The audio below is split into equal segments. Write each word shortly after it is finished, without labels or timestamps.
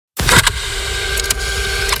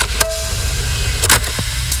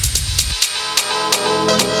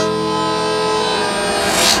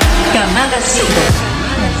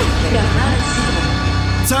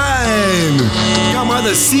Time!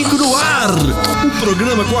 Camada 5 no ar! Um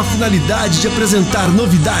programa com a finalidade de apresentar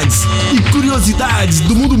novidades e curiosidades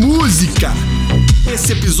do mundo música.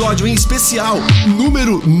 Esse episódio em especial,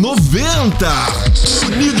 número 90.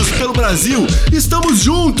 Unidos pelo Brasil, estamos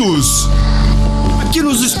juntos! Aqui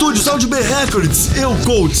nos estúdios Audio B Records, eu,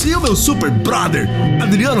 Coach, e o meu super brother,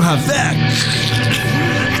 Adriano Ravec.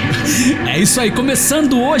 É isso aí,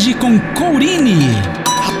 começando hoje com Courine,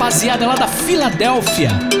 rapaziada lá da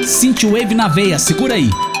Filadélfia. Synthwave na veia, segura aí.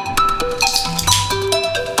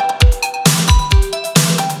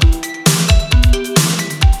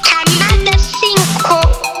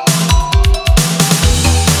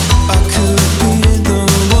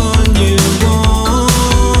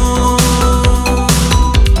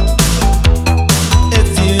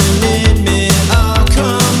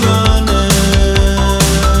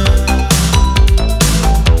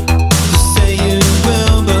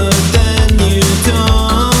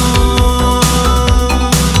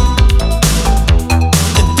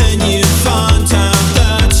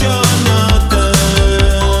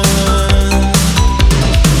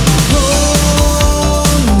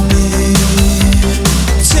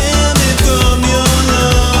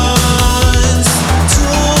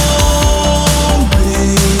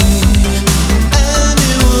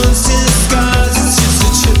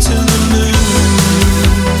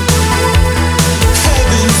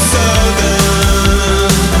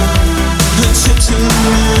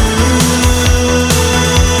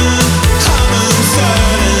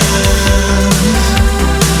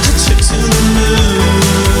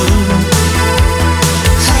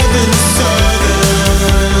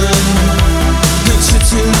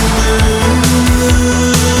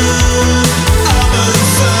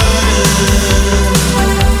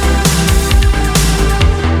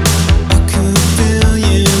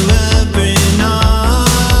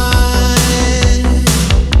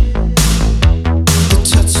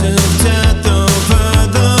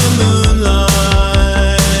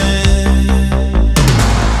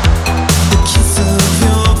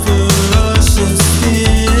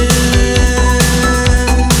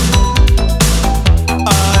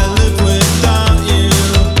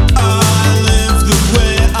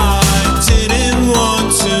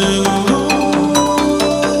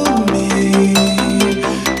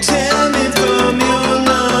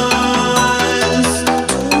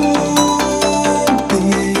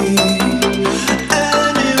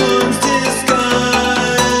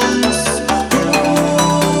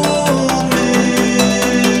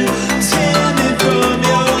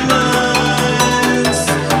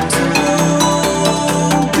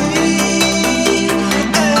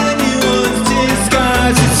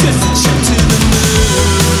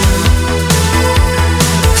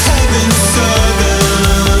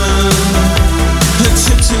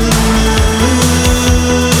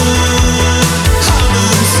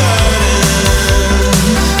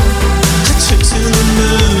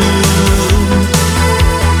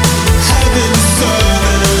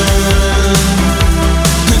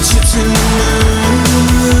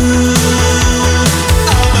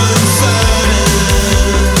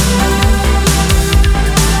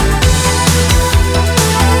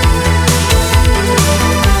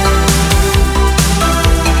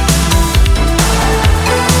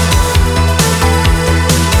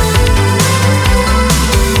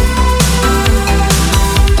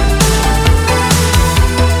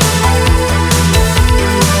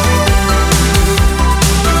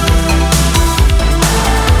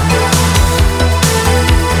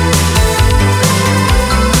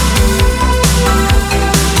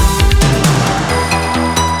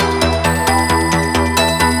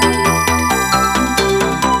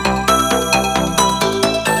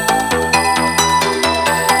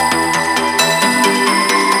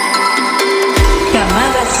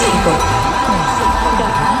 Camada 5.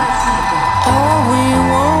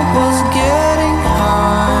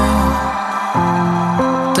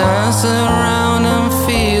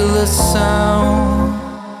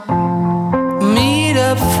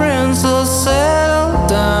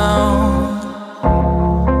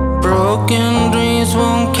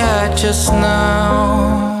 Just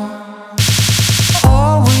now,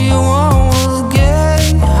 all we want was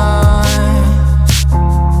getting high,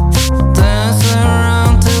 dancing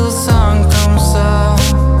around till the sun comes out.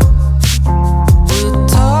 We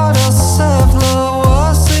taught ourselves love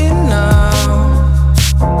was enough,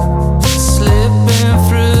 slipping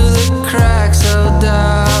through the cracks of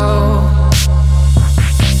doubt.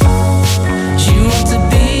 You want to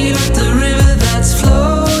be like the river that's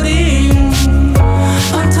floating,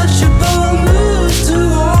 untouchable.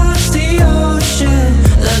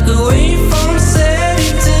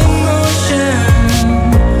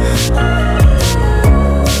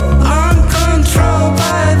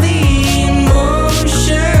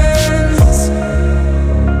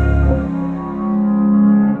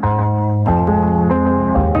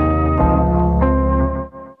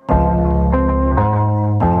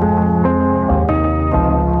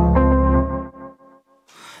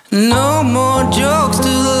 No more jokes to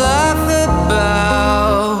laugh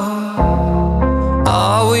about.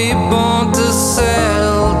 Are we born to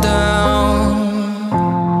settle down?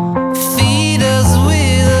 Feed us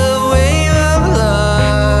with a wave of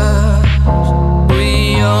love.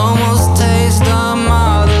 We almost taste our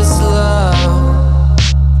mother's love.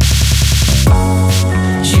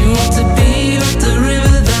 She wants to be with the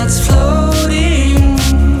river that's floating.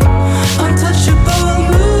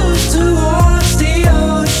 Untouchable moves towards the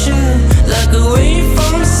ocean, like a wave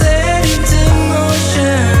from setting to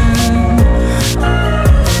motion.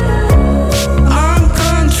 I'm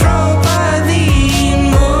controlled by the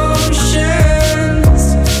emotions.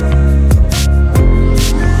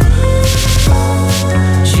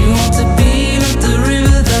 She wants to be with the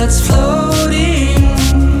river that's floating.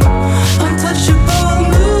 Untouchable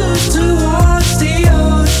moves towards the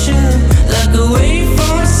ocean, like a wave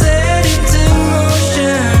from setting to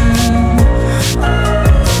motion.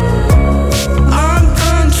 I'm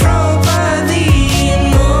controlled by the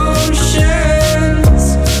emotions.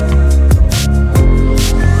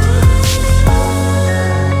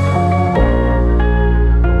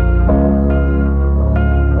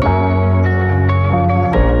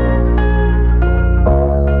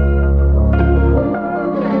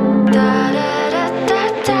 Da da da da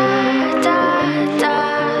da da da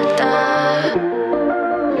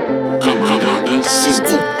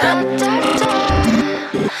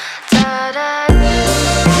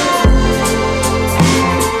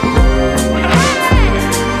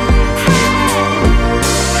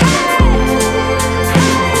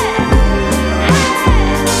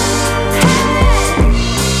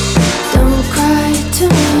Don't cry to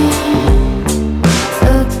me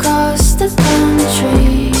across the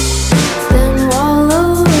country, then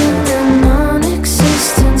wallow in the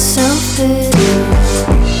non-existent self-pity.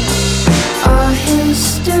 Our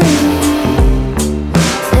history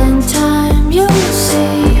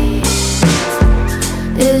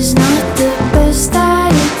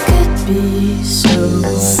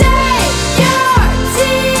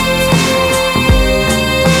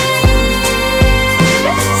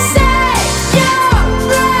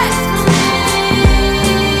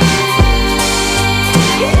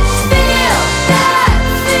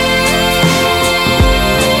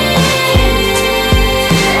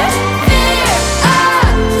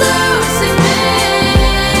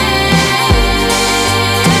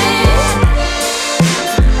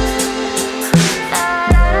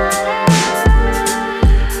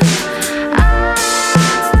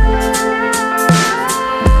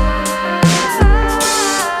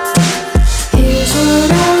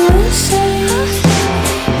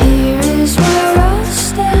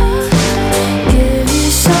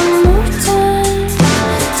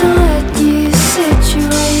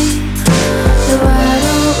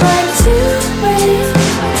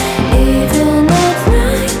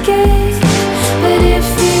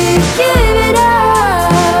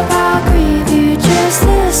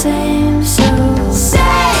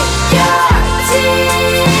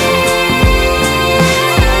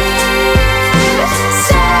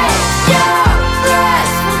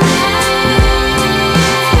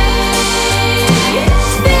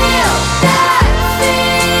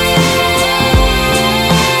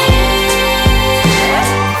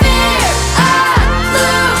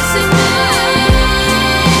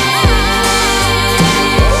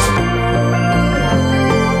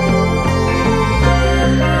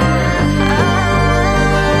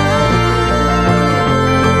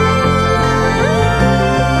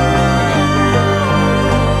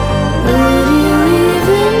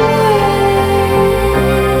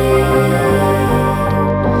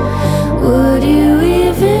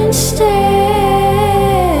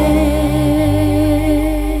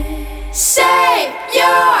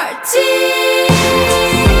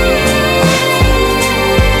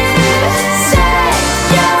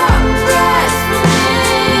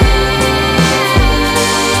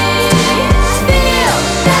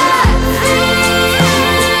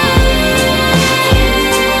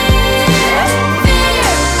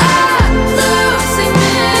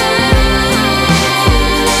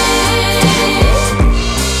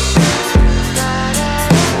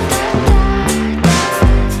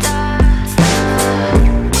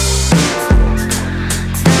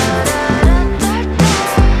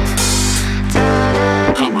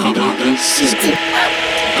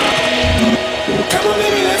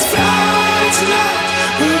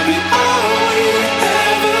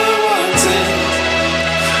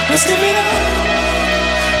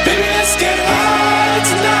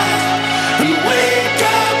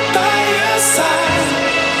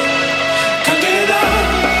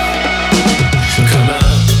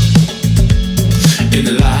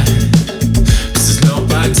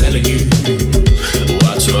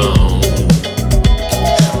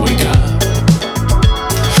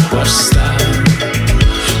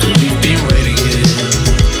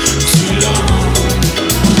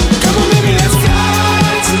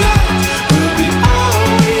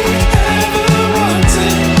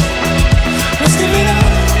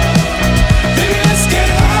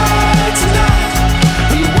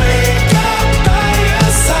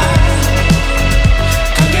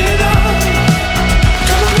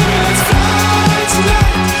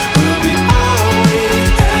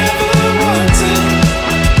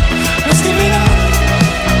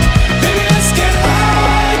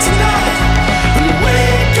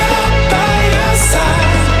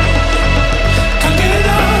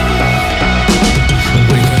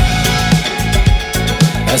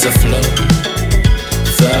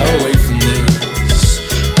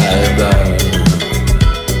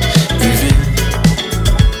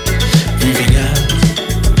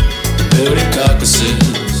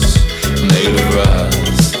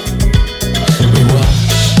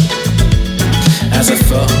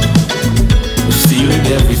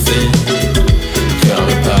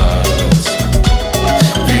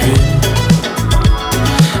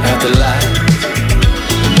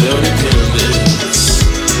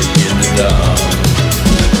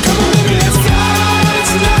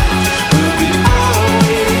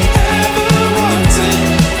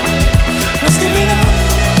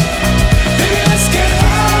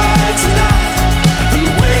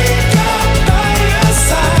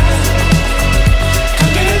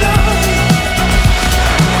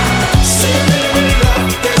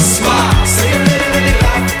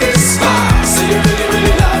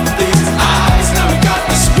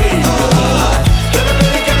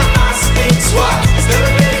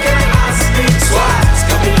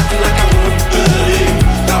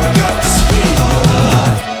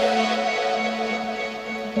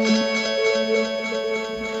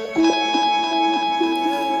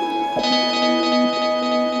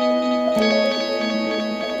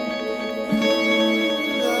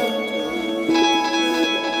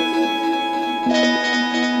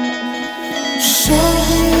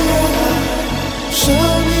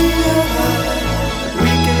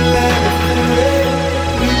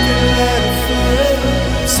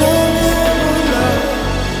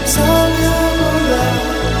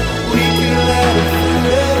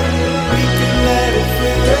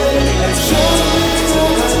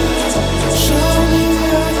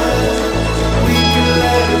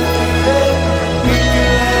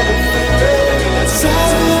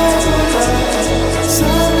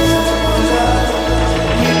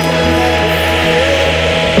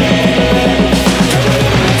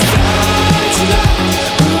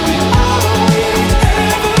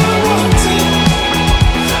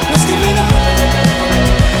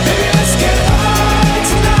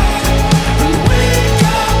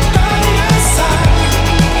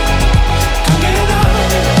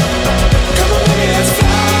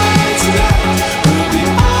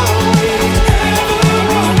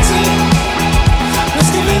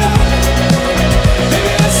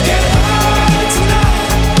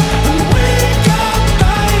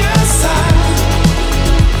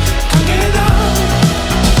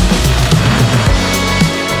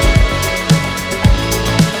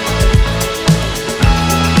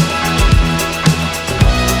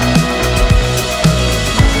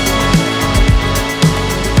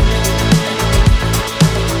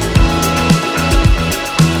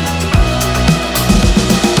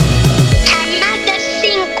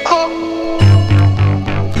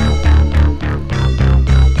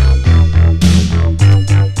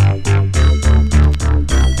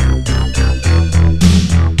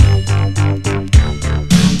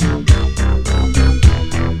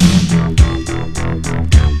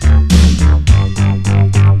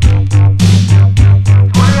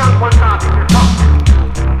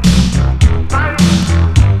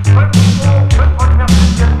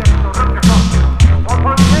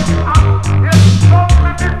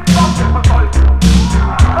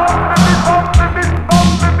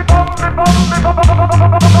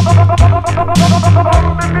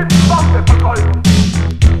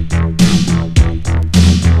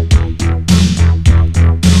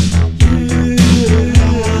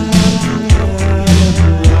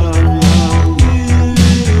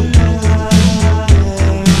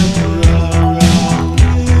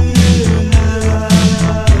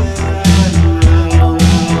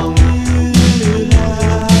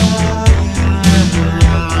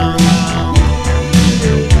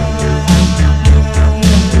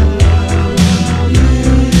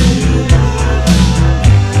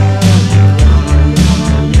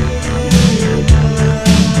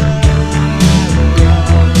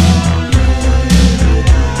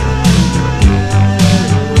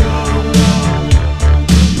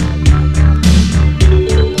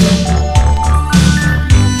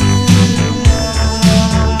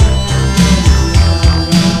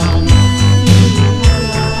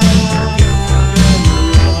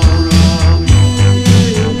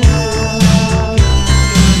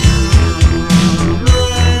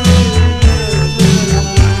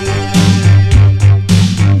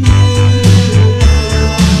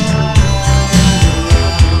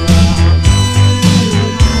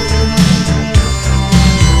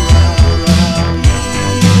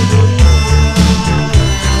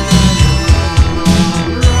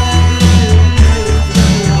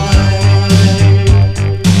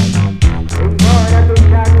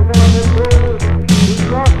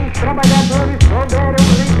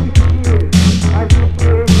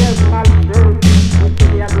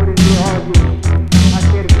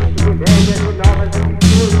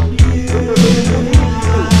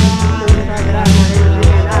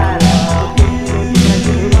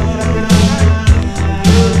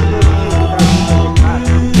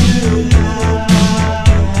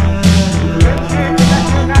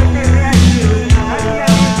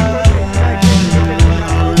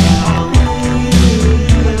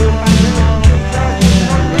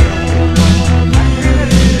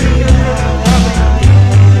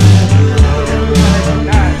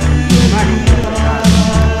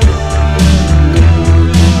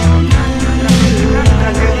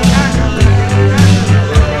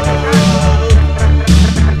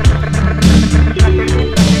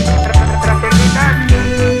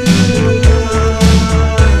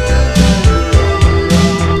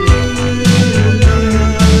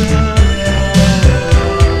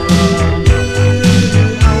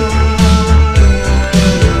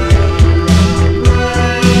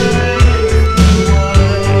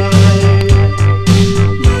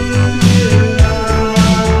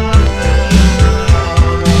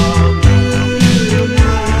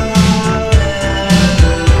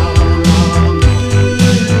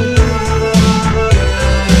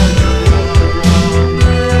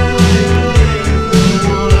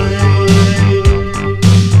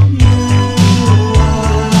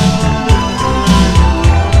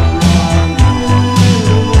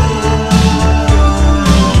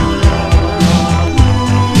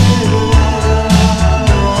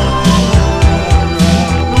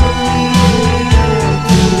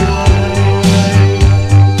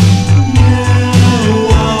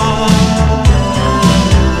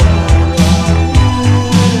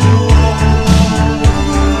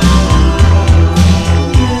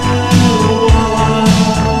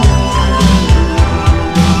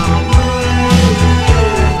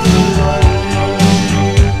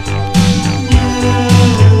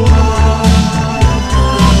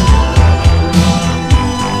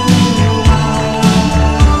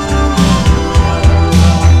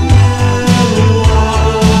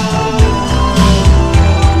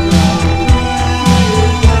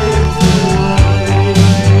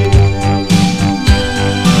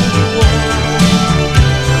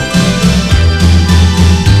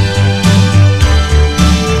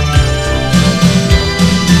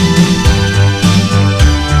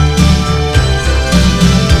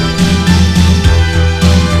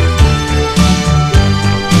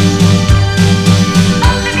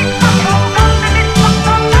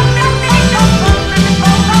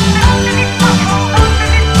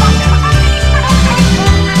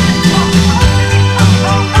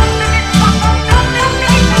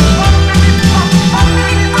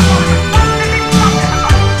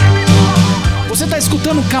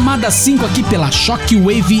 5 aqui pela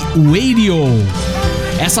Shockwave Radio.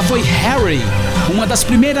 Essa foi Harry, uma das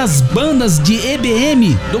primeiras bandas de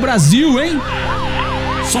EBM do Brasil, hein?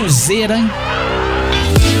 Sonzeira, hein?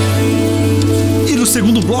 E no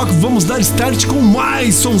segundo bloco vamos dar start com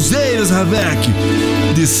mais sonzeiras, Ravek.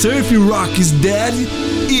 The Surf Rock is Dead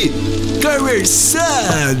e Career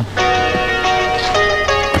Sun.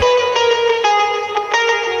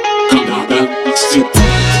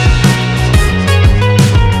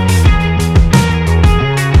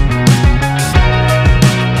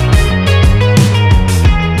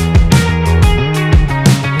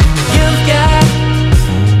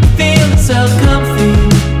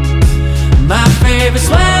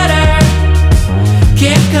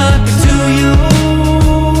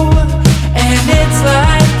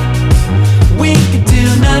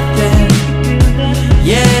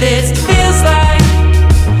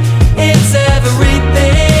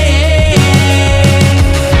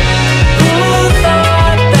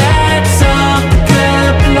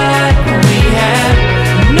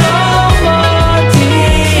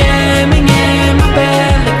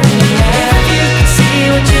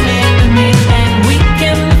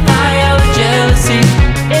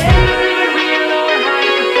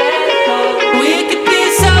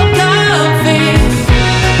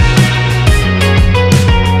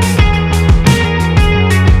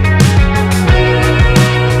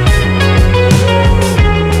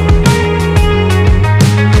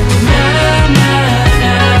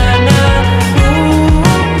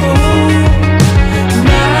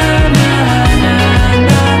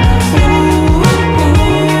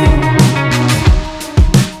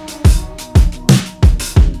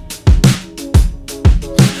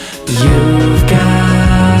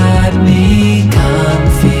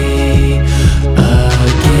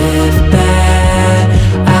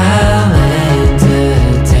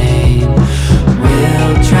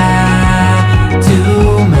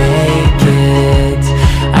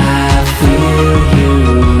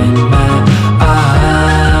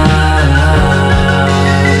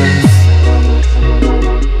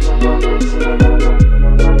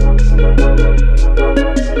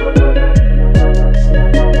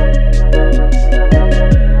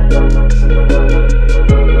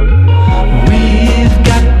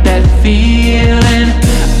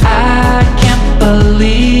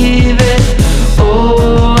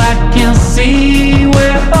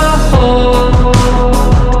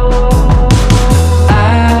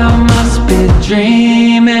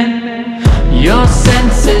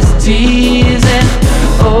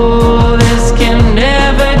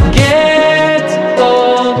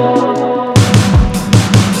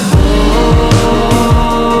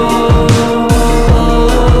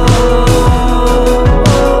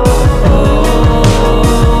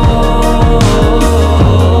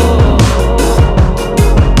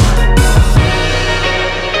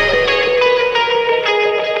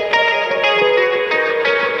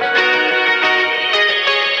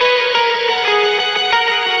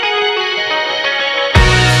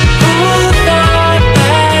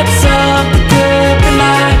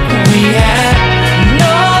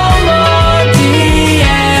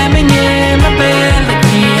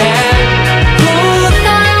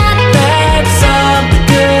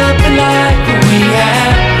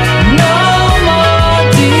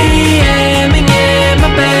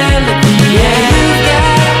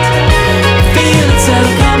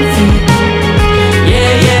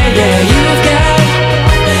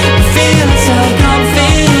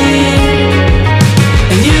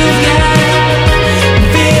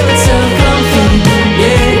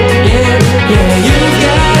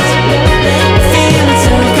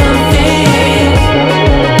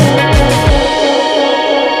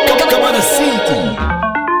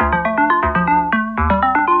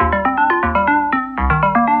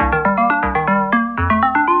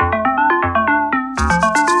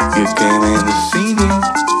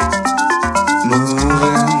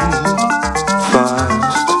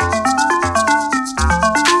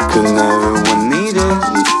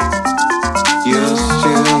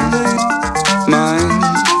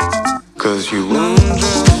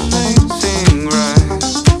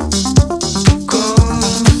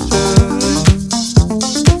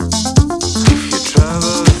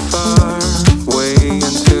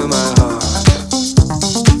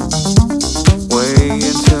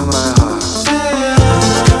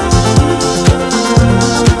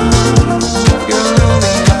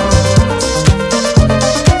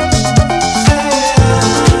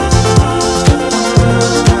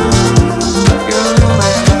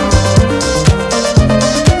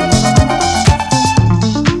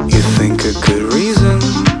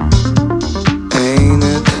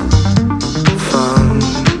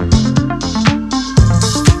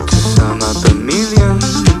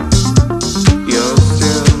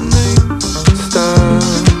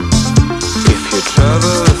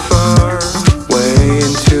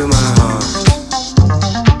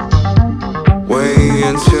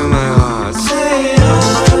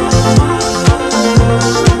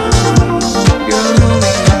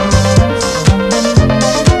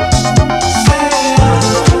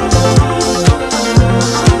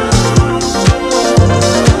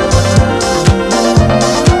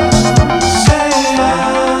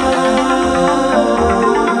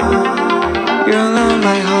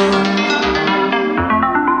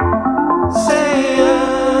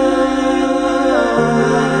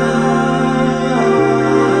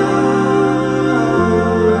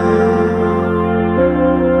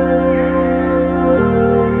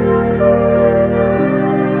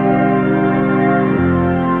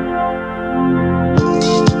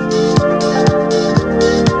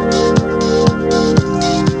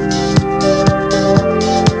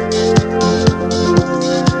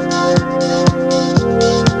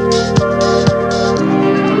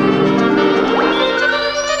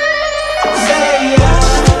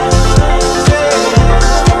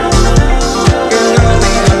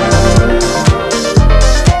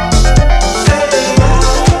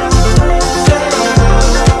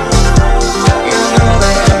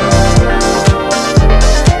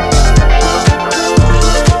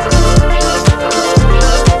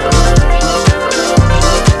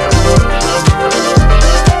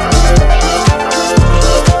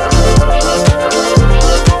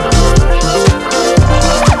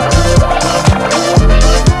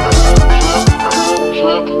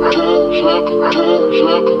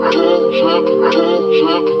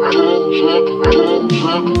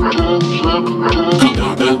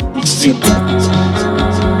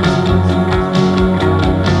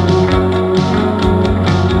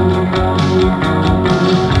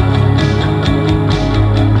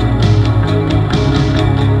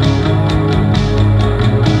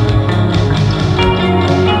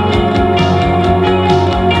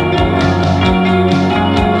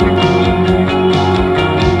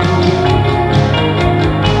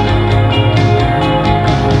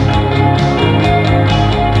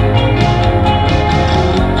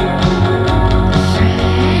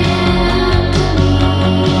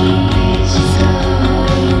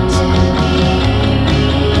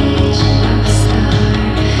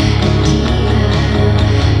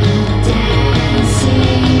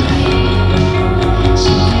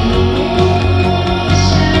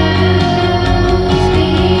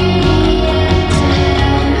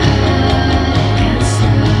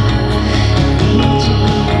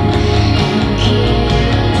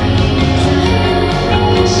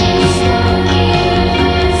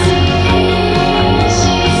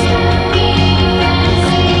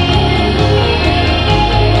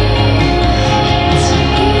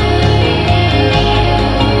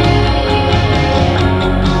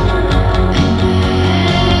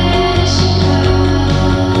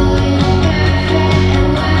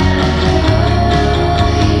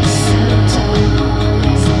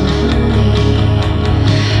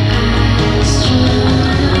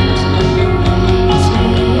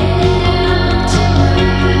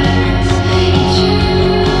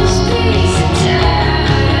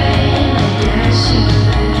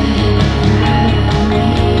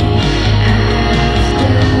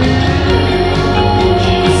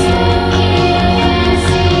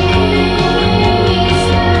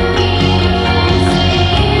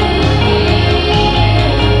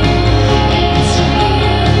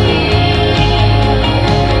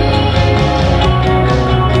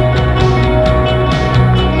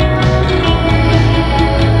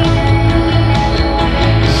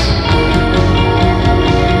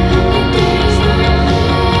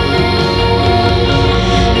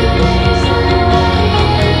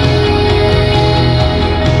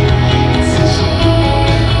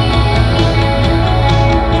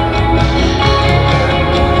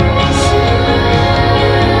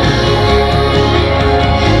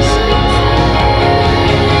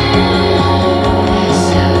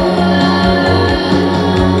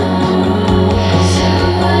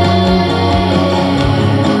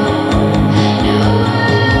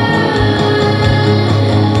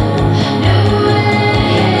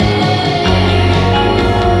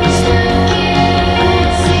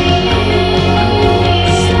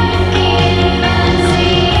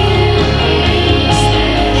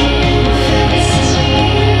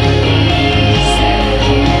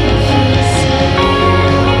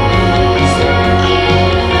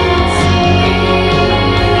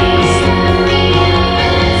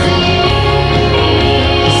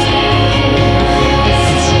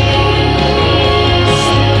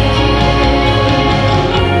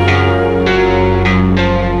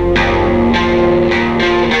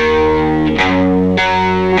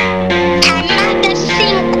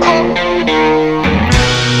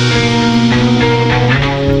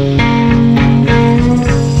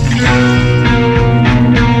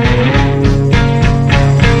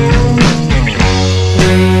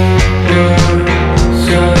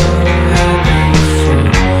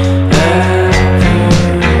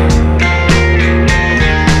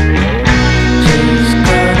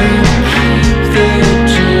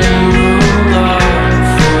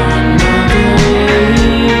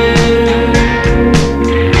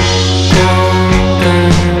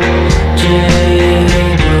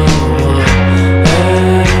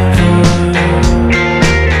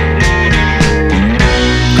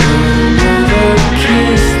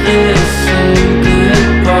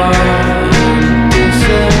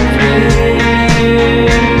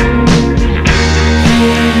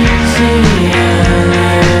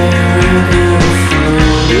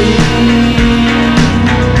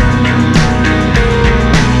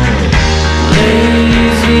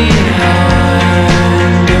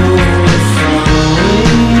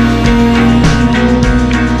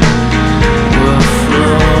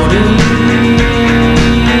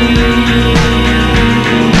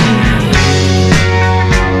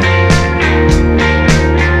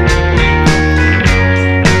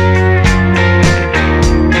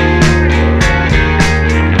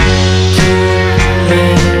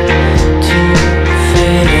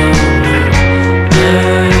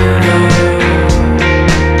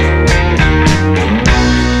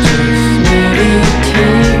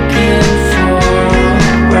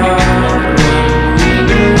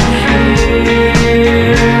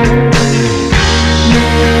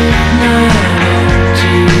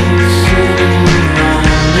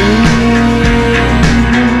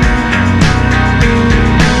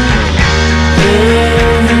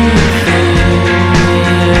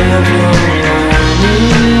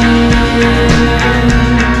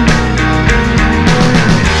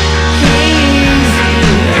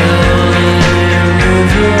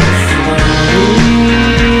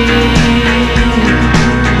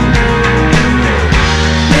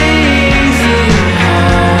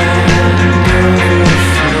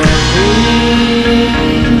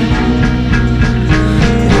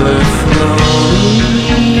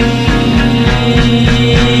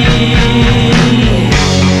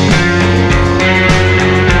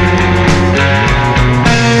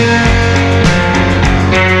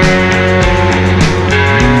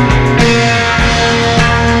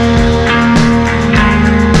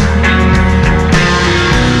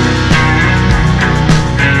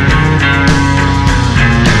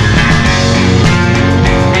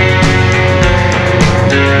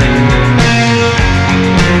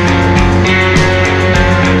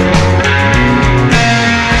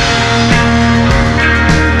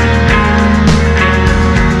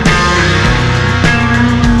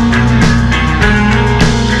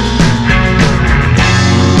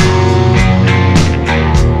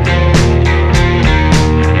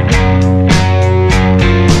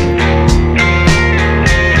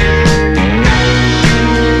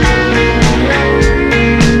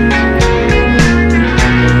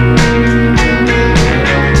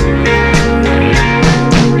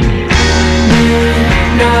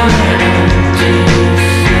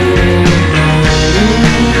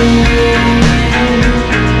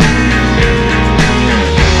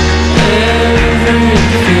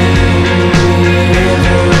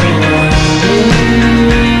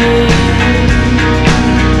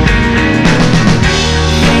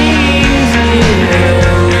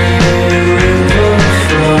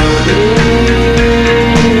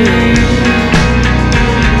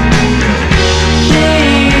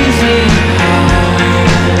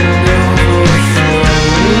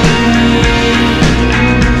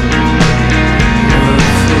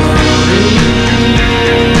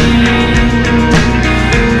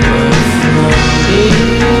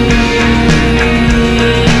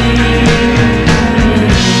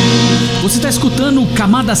 está escutando o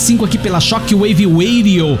Camada 5 aqui pela Shockwave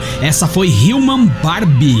Radio. Essa foi Human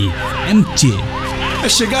Barbie, Empty. É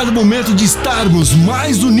chegado o momento de estarmos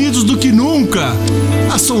mais unidos do que nunca.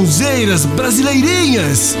 As sonzeiras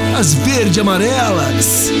brasileirinhas, as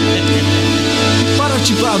verde-amarelas. Para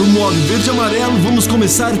ativar o modo verde-amarelo, vamos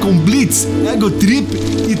começar com Blitz, Ego Trip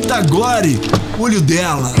e Tagore, Olho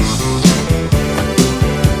dela.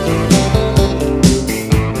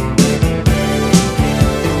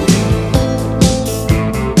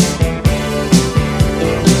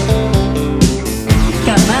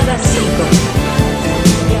 Camada 5.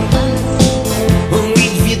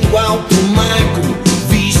 Alto magro,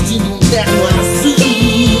 vestindo um terno azul.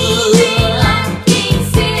 Quem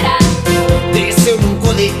será? Desceu num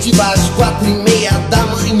coletivo às 4:30 da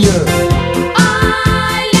manhã.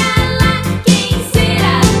 Olha lá, quem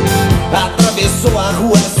será? Atravessou a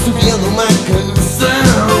rua subindo uma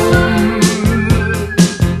canção.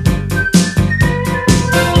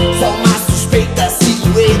 Só uma suspeita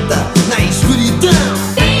silhueta na escuridão.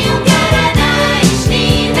 Tem um cara na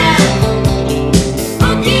esquina. O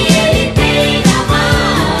que ele tem na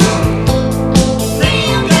mão? Tem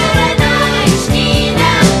um cara na esquina.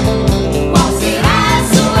 Qual será a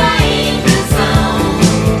sua intenção?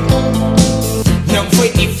 Não foi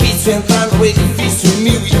difícil entrar no edifício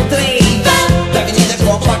 1003 da Avenida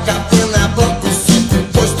Copacabana, bloco 5,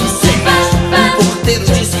 posto 6. O porteiro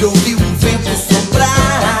disse que ouviu o vento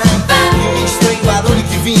soprar e um estranho barulho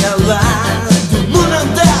que vinha lá do nono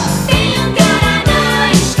andar. Tem um cara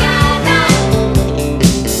na escada.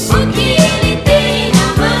 O que ele tem na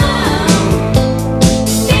mão?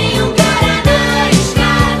 Tem um cara na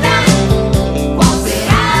escada. Qual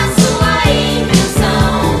será a sua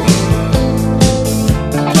intenção?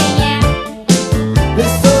 Quem é?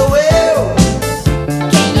 Sou eu,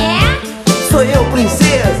 Quem é? sou eu,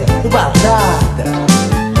 princesa, o Batata.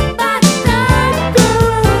 Batata!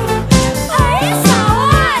 A essa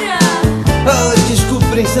hora? Ah, desculpe,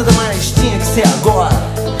 princesa, mas tinha que ser agora.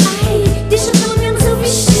 Ai, deixa pelo menos eu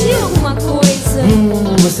vestir alguma coisa.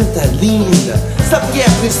 Você tá linda. Sabe o que é,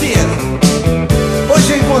 princesa?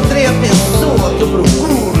 Hoje eu encontrei a pessoa que eu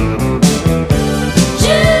procuro.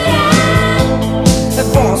 Jura? É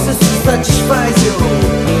bom, se se satisfaz, eu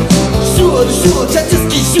juro, já disse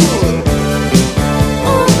que juro.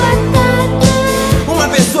 Ô, Batata! Uma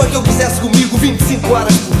pessoa que eu quisesse comigo 25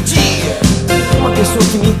 horas por dia. Uma pessoa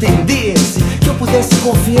que me entendesse, que eu pudesse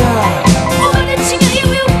confiar. Ô, Batatinha,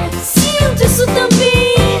 eu sinto isso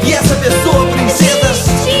também. E essa pessoa, princesa,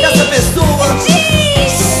 Diz. essa pessoa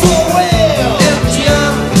Diz. sou eu. Eu te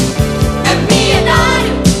amo. É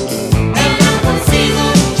piedade. Eu não consigo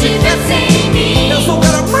te ver sem mim. Eu sou o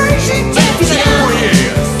cara mais gentil que você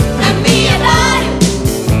conhece. É piedade.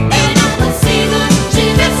 Eu não consigo te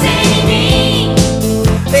ver sem mim.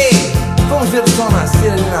 Ei, vamos ver o sol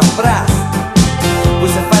nascer ali na praça.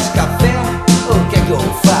 Você faz café ou quer que eu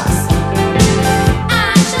faça?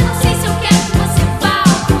 Ah, já não sei se eu quero que você vá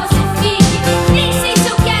ou que você fique. Nem sei se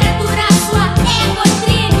eu quero aturar sua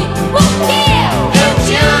egotrip. Por quê? Eu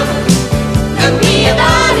te amo. É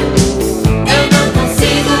piedade. Eu não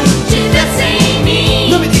consigo te ver sem mim.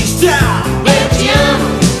 Não me diz tchau. Eu te amo,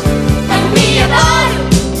 é piedade.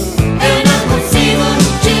 Eu não consigo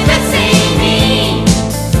te ver sem mim.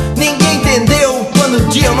 Ninguém entendeu quando o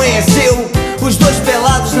dia amanheceu. Os dois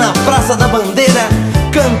pelados na Praça da Bandeira,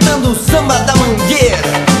 cantando o samba da mangueira.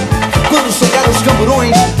 Quando chegaram os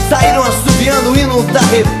camburões, saíram assobiando o hino da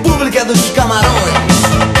República dos Camarões.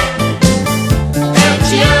 Eu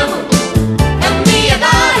te amo, é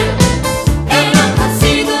piedade. Eu não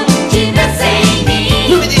consigo te ver sem mim.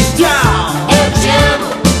 Não me diz tchau. Eu te amo,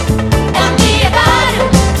 é piedade.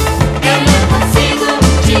 Eu não consigo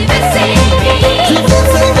te ver sem mim. Se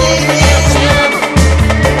você Eu te amo,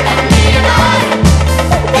 é piedade.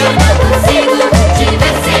 Eu não consigo te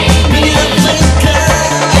ver sem mim. Eu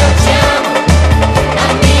te amo, é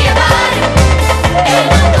piedade. Eu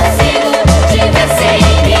não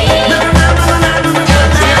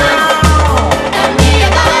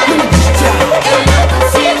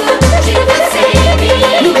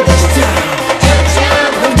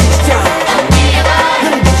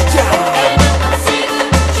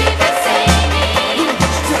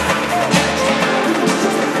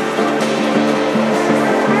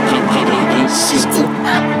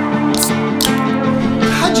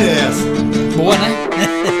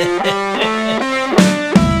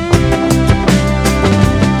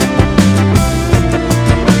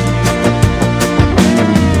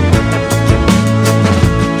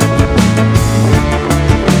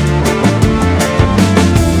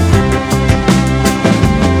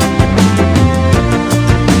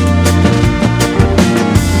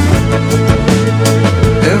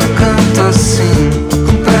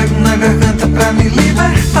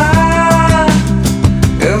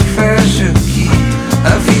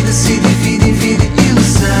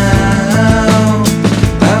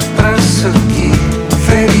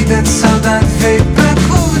ferida de saudade veio pra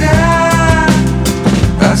curar.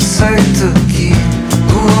 Aceito que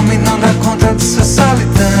o homem não dá conta dessa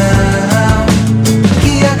solidão,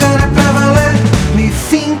 e agora pra valer me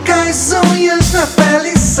finca as unhas na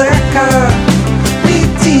pele seca, me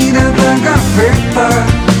tira da gaveta,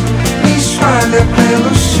 me espalha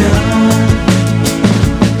pelo chão.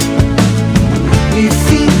 Me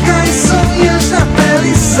finca as unhas na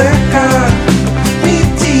pele seca, me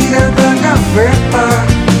tira da gaveta,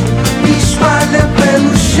 me espalha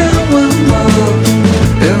pelo chão, amor.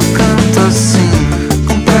 Eu canto assim,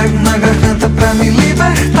 com prego na garganta pra me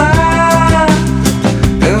libertar.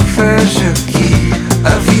 Eu vejo que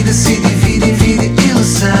a vida se divide em vida e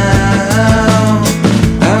ilusão.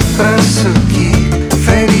 Abraço que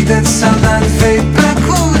ferida de saudade veio pra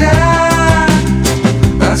curar.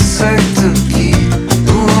 Aceito que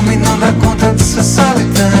o homem não dá conta dessa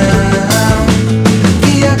solidão,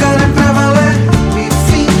 e agora pra valer me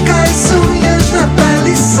finca as unhas na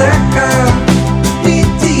pele seca, me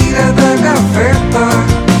tira da gaveta,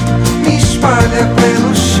 me espalha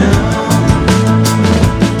pelo chão.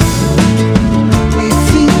 Me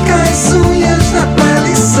finca as unhas na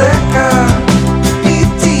pele seca, me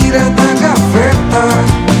tira da gaveta,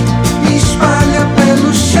 me espalha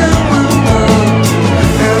pelo chão, amor.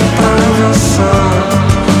 Eu tava só,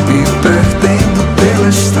 me perdendo pela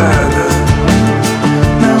estrada,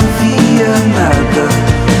 não via nada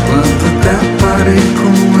quando deparei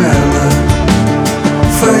com ela.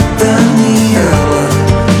 Foi Daniela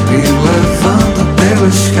me levando pela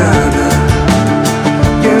escada.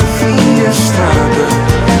 Eu vi a estrada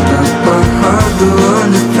apagado o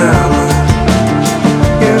olho dela.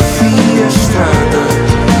 Eu vi a estrada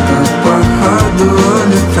apagado o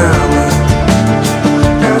olho dela.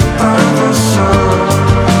 Eu tava só,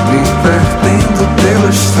 me perdendo pela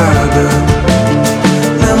estrada,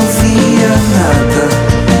 não via nada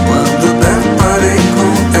quando deparei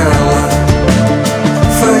com ela.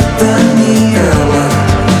 Foi Daniela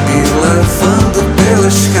me levando pela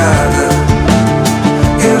escada.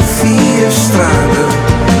 Eu vi a estrada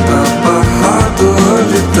apagado o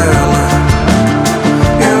olho dela.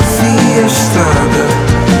 Eu vi a estrada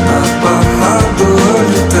apagado o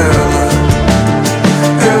olho dela.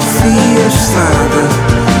 Eu vi a estrada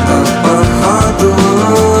apagado o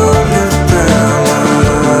olho dela.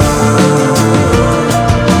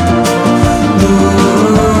 Do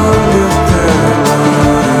olho dela.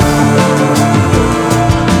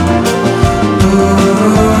 Do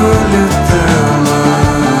olho dela.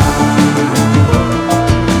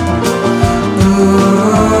 Do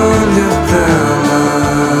olho dela.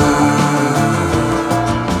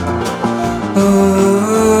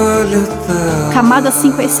 Olho dela. Camada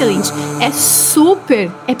 5 é excelente. É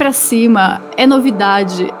super, é pra cima, é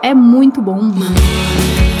novidade, é muito bom.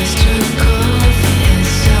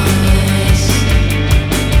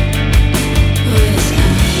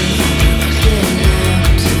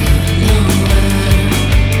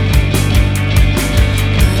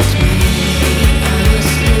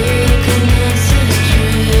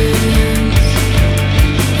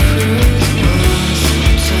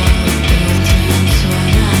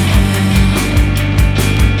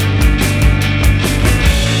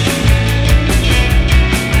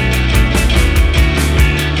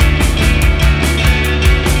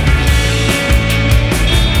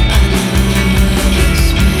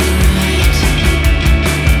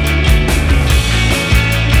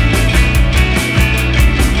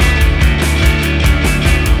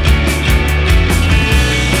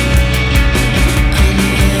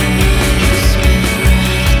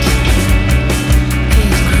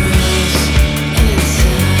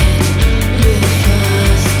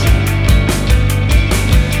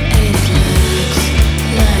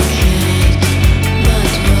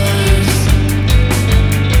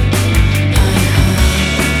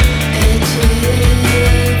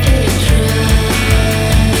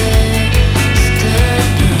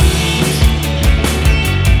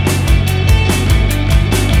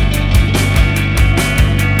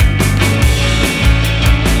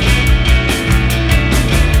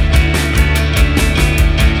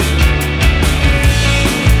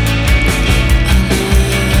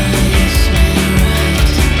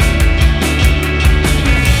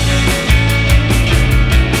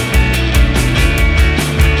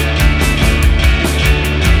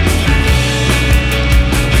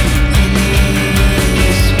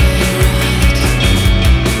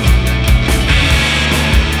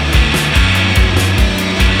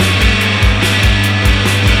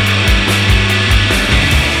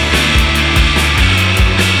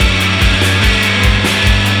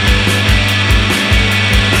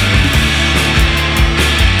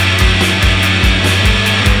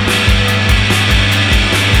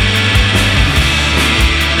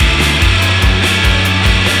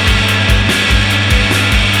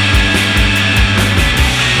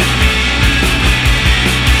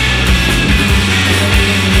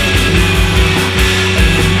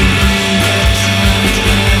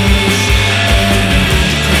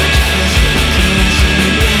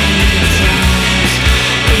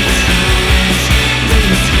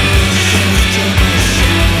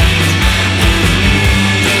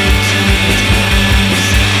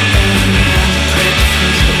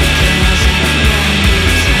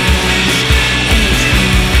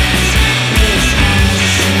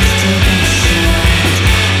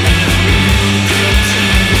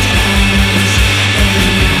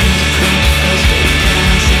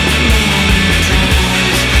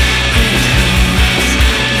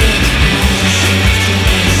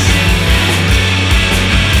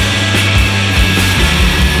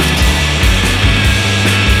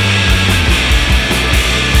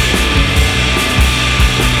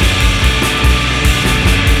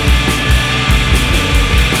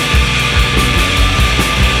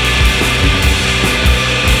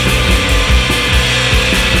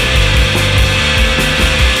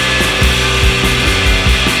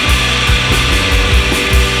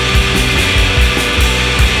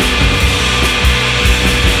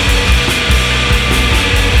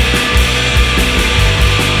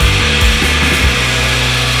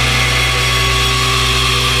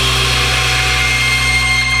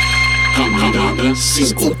 Camada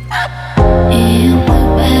 5. In the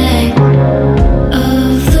back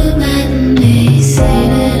of the matinee,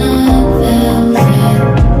 sitting on velvet,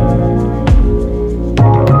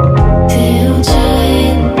 tilt your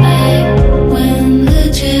head back when the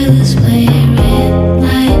jealous play red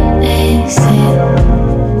light exit.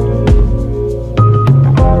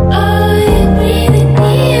 Oh, you're breathing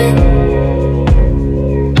in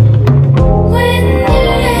when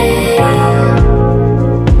you're ready.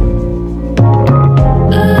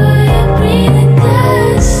 Oh, you're breathing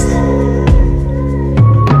dust,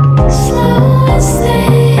 slow and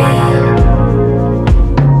steady.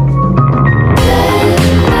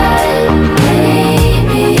 Goodbye,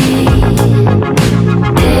 baby.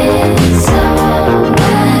 It's alright.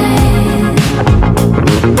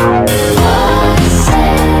 Los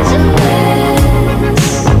Angeles,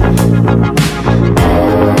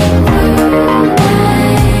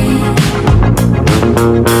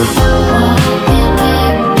 walking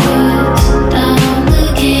backwards down the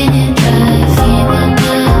canyon drive, feeling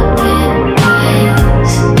my red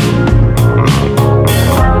eyes.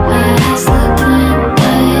 Past the blind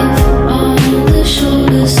dive on the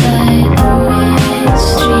shoulder side, ruined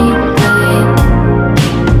street light.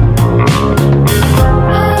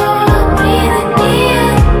 Oh, I'm breathing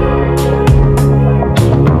in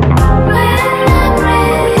when I'm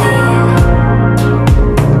ready.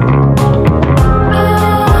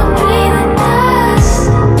 Oh, I'm breathing dust,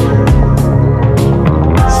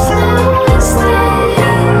 slow and steady.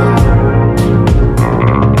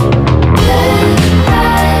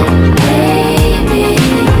 Goodbye, baby.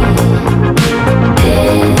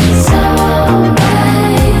 It's alright.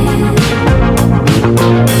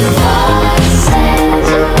 Los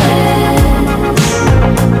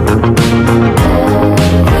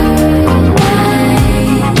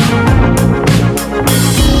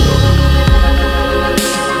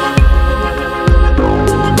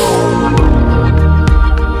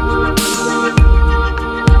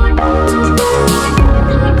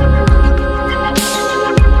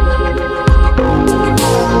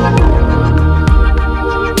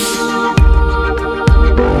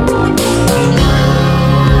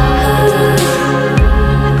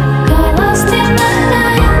got lost in the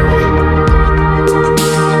night.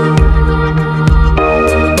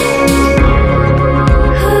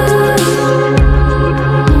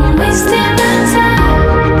 I'm wasting my time.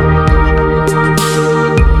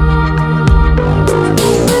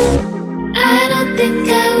 I don't think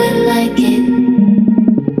I would like it.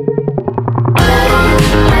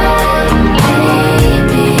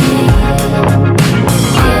 Baby,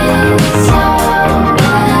 it's alright.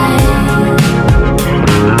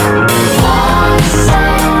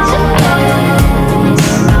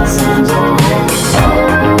 Los Angeles,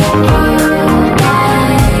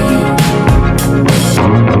 it's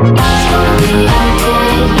gonna be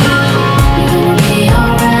okay. You're gonna be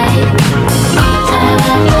alright. Time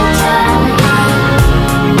after time.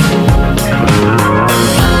 If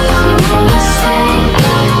you wanna stay,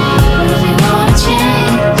 if you wanna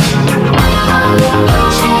change, I wanna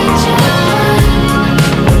change your mind.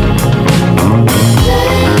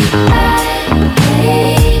 Goodbye,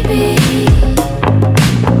 baby.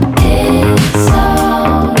 It's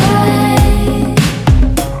alright.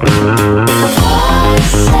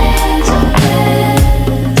 Los Angeles,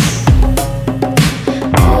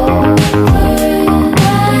 overnight.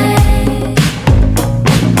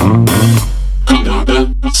 Camada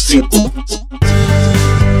 5. Los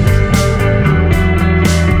Angeles.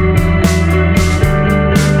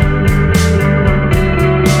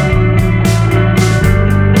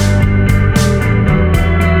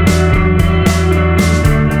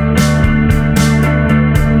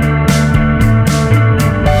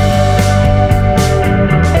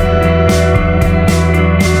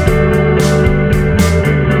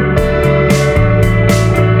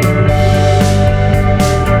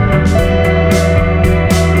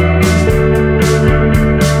 Los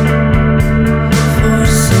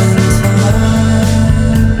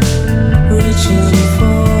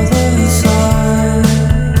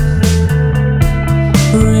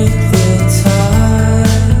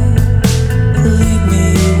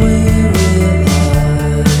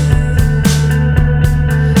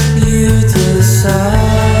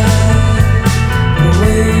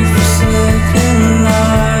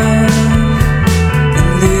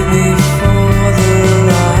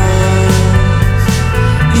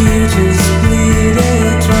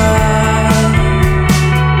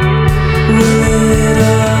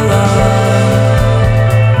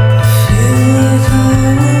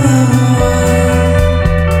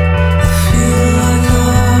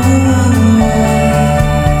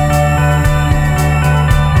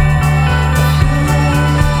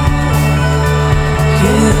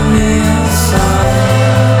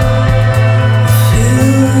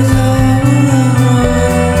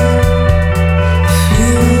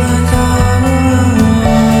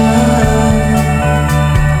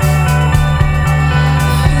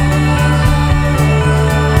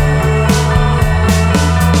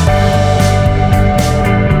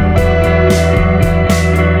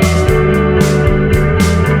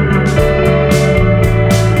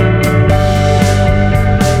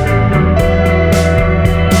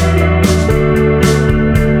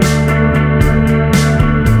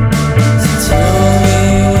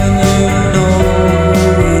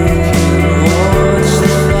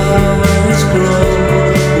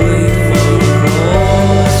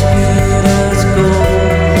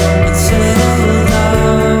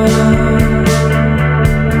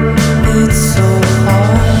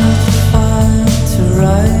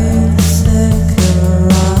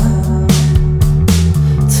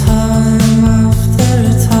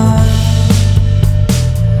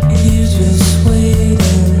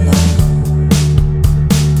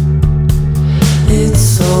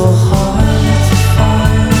Camada 5.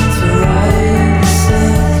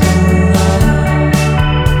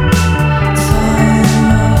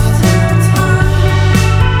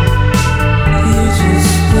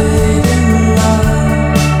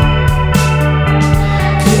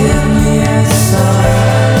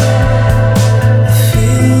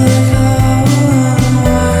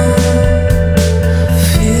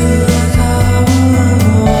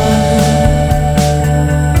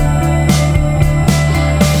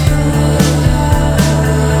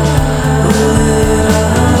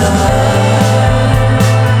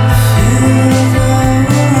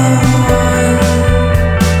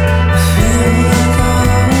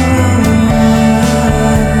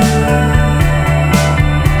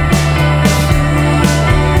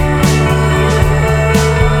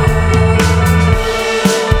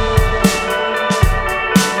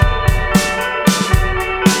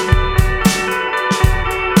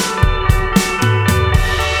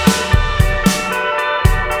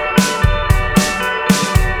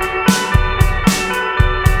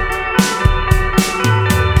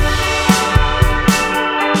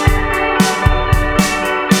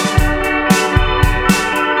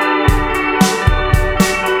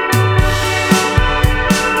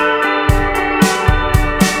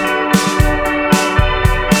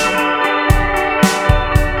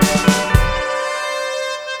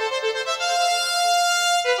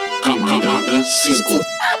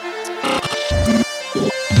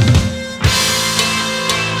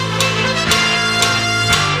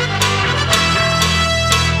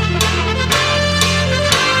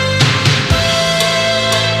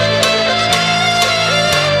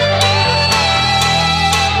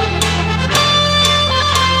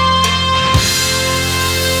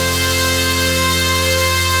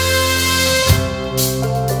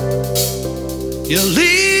 You're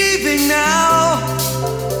leaving now.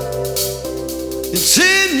 It's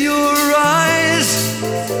in your eyes.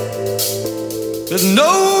 There's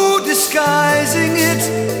no disguising it.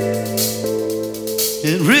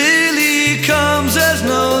 It really comes as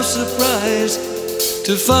no surprise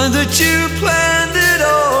to find that you planned it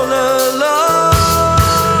all along.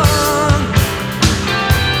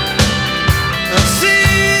 I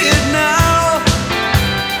see it now.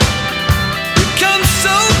 It comes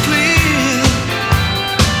so clear.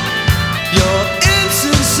 Your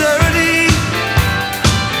insincerity,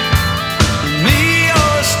 me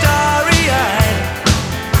all starry-eyed.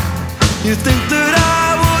 You think that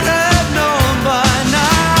I would have known by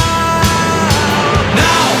now.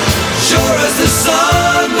 Now, sure as the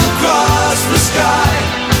sun will cross the sky,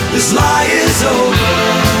 this lie is over.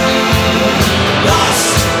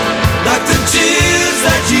 Lost like the tears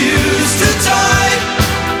that used to tide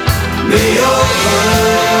me over.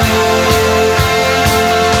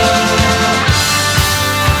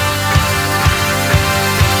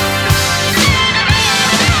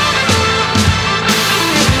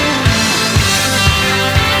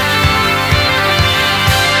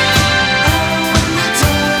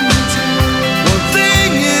 One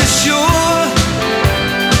thing is sure,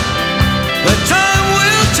 that time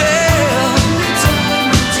will tell.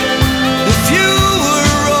 If you were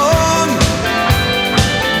wrong,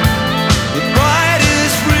 the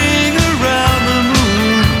brightest ring around the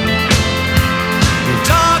moon will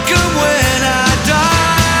darken when I die.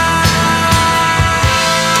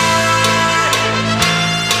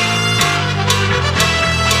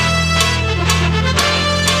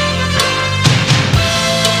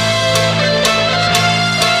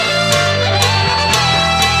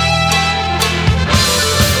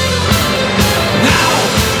 Now,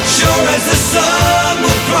 sure as the sun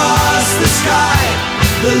will cross the sky,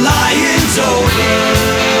 the lion's over.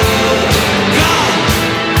 Gone,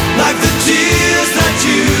 like the tears that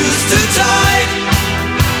used to tide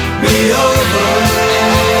me over.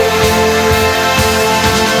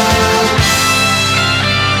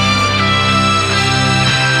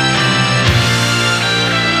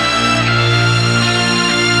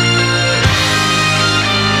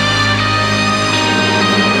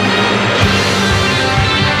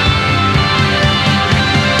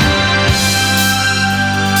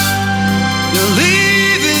 You're leaving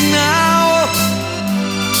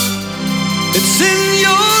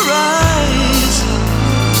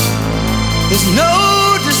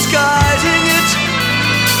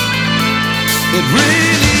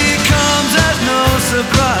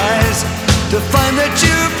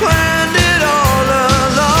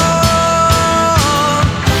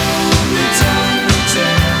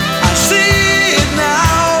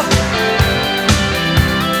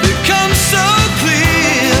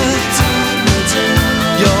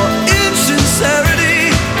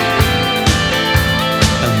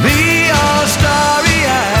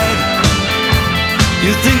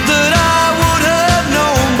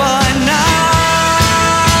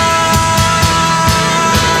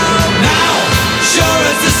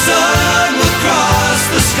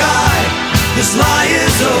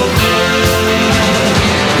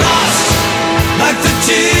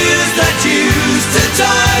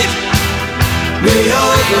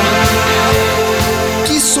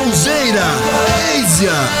Que sonzeira!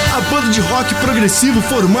 Asia, a banda de rock progressivo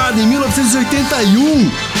formada em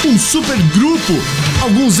 1981, um super grupo.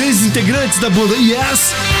 Alguns ex-integrantes da banda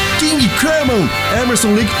Yes, King Crimson,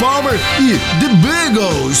 Emerson Lake Palmer e The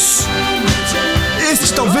Beagles.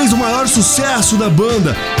 Este talvez o maior sucesso da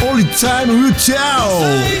banda, Only Time Will Tell,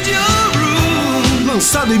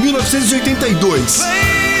 lançado em 1982.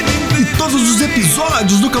 E todos os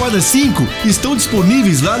episódios do Camada 5 estão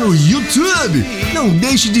disponíveis lá no YouTube. Não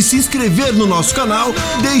deixe de se inscrever no nosso canal,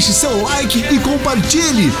 deixe seu like e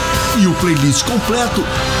compartilhe. E o playlist completo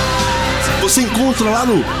você encontra lá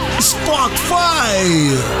no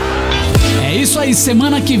Spotify. É isso aí,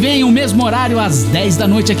 semana que vem, o mesmo horário, às 10 da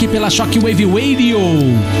noite, aqui pela Shockwave Radio.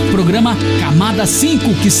 Programa Camada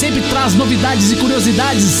 5, que sempre traz novidades e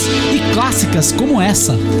curiosidades e clássicas como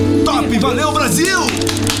essa. Top, valeu Brasil!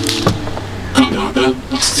 Camada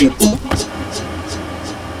 5.